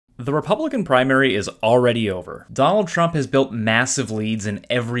The Republican primary is already over. Donald Trump has built massive leads in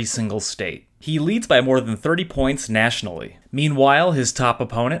every single state. He leads by more than 30 points nationally. Meanwhile, his top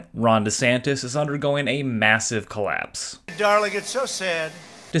opponent, Ron DeSantis, is undergoing a massive collapse. Darling, it's so sad.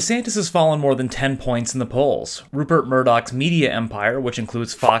 DeSantis has fallen more than 10 points in the polls. Rupert Murdoch's media empire, which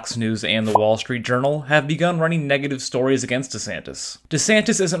includes Fox News and the Wall Street Journal, have begun running negative stories against DeSantis.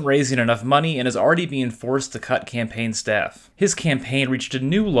 DeSantis isn't raising enough money and is already being forced to cut campaign staff. His campaign reached a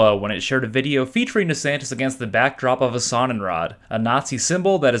new low when it shared a video featuring DeSantis against the backdrop of a Sonnenrad, a Nazi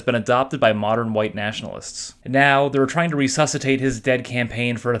symbol that has been adopted by modern white nationalists. Now, they're trying to resuscitate his dead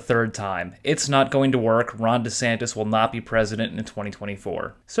campaign for a third time. It's not going to work. Ron DeSantis will not be president in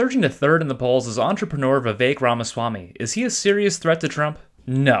 2024. Surging to third in the polls is entrepreneur Vivek Ramaswamy. Is he a serious threat to Trump?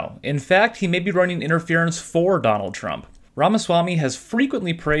 No. In fact, he may be running interference for Donald Trump. Ramaswamy has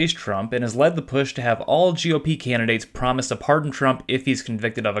frequently praised Trump and has led the push to have all GOP candidates promise to pardon Trump if he's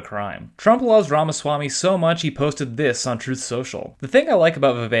convicted of a crime. Trump loves Ramaswamy so much he posted this on Truth Social. The thing I like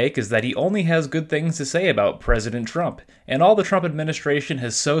about Vivek is that he only has good things to say about President Trump, and all the Trump administration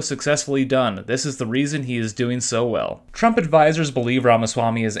has so successfully done. This is the reason he is doing so well. Trump advisors believe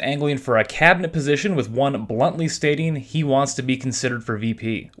Ramaswamy is angling for a cabinet position, with one bluntly stating he wants to be considered for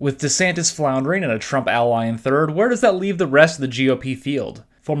VP. With DeSantis floundering and a Trump ally in third, where does that leave the rest of the GOP field?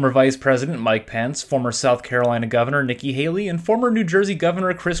 Former Vice President Mike Pence, former South Carolina Governor Nikki Haley, and former New Jersey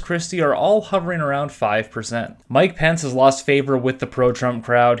Governor Chris Christie are all hovering around 5%. Mike Pence has lost favor with the pro-Trump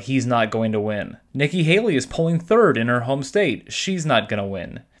crowd. He's not going to win. Nikki Haley is polling third in her home state. She's not going to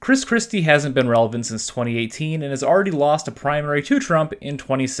win. Chris Christie hasn't been relevant since 2018 and has already lost a primary to Trump in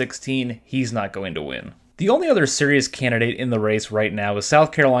 2016. He's not going to win. The only other serious candidate in the race right now is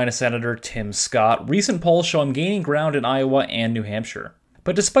South Carolina Senator Tim Scott. Recent polls show him gaining ground in Iowa and New Hampshire.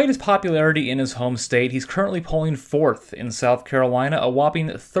 But despite his popularity in his home state, he's currently polling fourth in South Carolina, a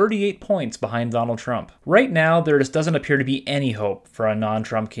whopping 38 points behind Donald Trump. Right now, there just doesn't appear to be any hope for a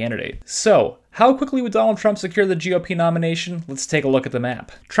non-Trump candidate. So, how quickly would Donald Trump secure the GOP nomination? Let's take a look at the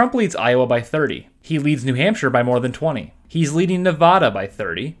map. Trump leads Iowa by 30. He leads New Hampshire by more than 20. He's leading Nevada by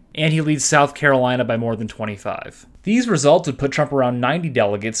 30. And he leads South Carolina by more than 25. These results would put Trump around 90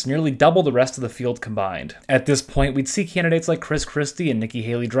 delegates, nearly double the rest of the field combined. At this point, we'd see candidates like Chris Christie and Nikki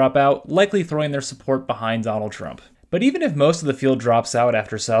Haley drop out, likely throwing their support behind Donald Trump. But even if most of the field drops out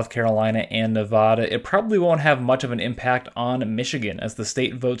after South Carolina and Nevada, it probably won't have much of an impact on Michigan, as the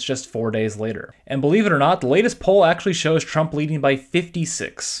state votes just 4 days later. And believe it or not, the latest poll actually shows Trump leading by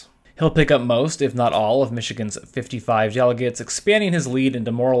 56. He'll pick up most, if not all, of Michigan's 55 delegates, expanding his lead and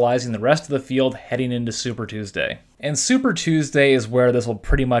demoralizing the rest of the field heading into Super Tuesday. And Super Tuesday is where this will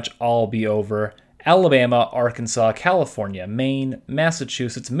pretty much all be over. Alabama, Arkansas, California, Maine,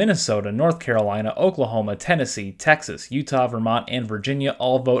 Massachusetts, Minnesota, North Carolina, Oklahoma, Tennessee, Texas, Utah, Vermont, and Virginia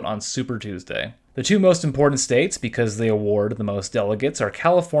all vote on Super Tuesday. The two most important states, because they award the most delegates, are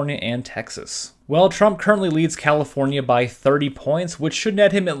California and Texas. Well, Trump currently leads California by 30 points, which should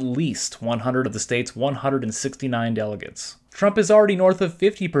net him at least 100 of the state's 169 delegates. Trump is already north of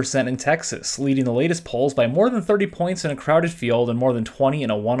 50% in Texas, leading the latest polls by more than 30 points in a crowded field and more than 20 in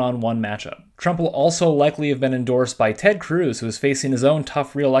a one-on-one matchup. Trump will also likely have been endorsed by Ted Cruz, who is facing his own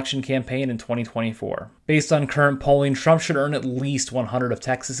tough re-election campaign in 2024. Based on current polling, Trump should earn at least 100 of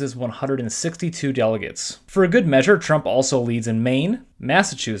Texas's 162 delegates. For a good measure, Trump also leads in Maine,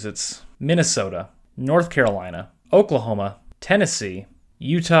 Massachusetts, Minnesota, North Carolina, Oklahoma, Tennessee,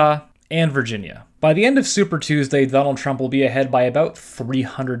 Utah, and Virginia. By the end of Super Tuesday, Donald Trump will be ahead by about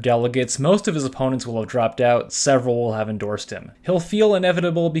 300 delegates. Most of his opponents will have dropped out, several will have endorsed him. He'll feel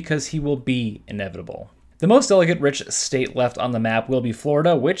inevitable because he will be inevitable. The most delegate-rich state left on the map will be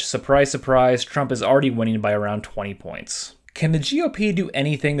Florida, which, surprise, surprise, Trump is already winning by around 20 points. Can the GOP do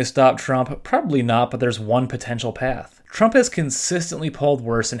anything to stop Trump? Probably not, but there's one potential path. Trump has consistently polled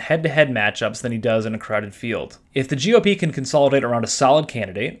worse in head-to-head matchups than he does in a crowded field. If the GOP can consolidate around a solid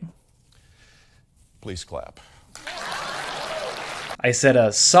candidate... Please clap. I said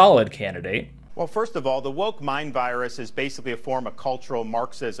a solid candidate. Well, first of all, the woke mind virus is basically a form of cultural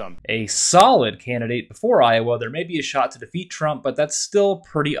Marxism. A solid candidate before Iowa, there may be a shot to defeat Trump, but that's still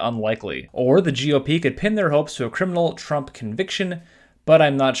pretty unlikely. Or the GOP could pin their hopes to a criminal Trump conviction, but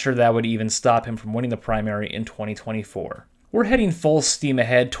I'm not sure that would even stop him from winning the primary in 2024. We're heading full steam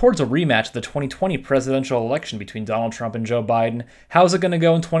ahead towards a rematch of the 2020 presidential election between Donald Trump and Joe Biden. How's it going to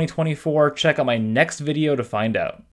go in 2024? Check out my next video to find out.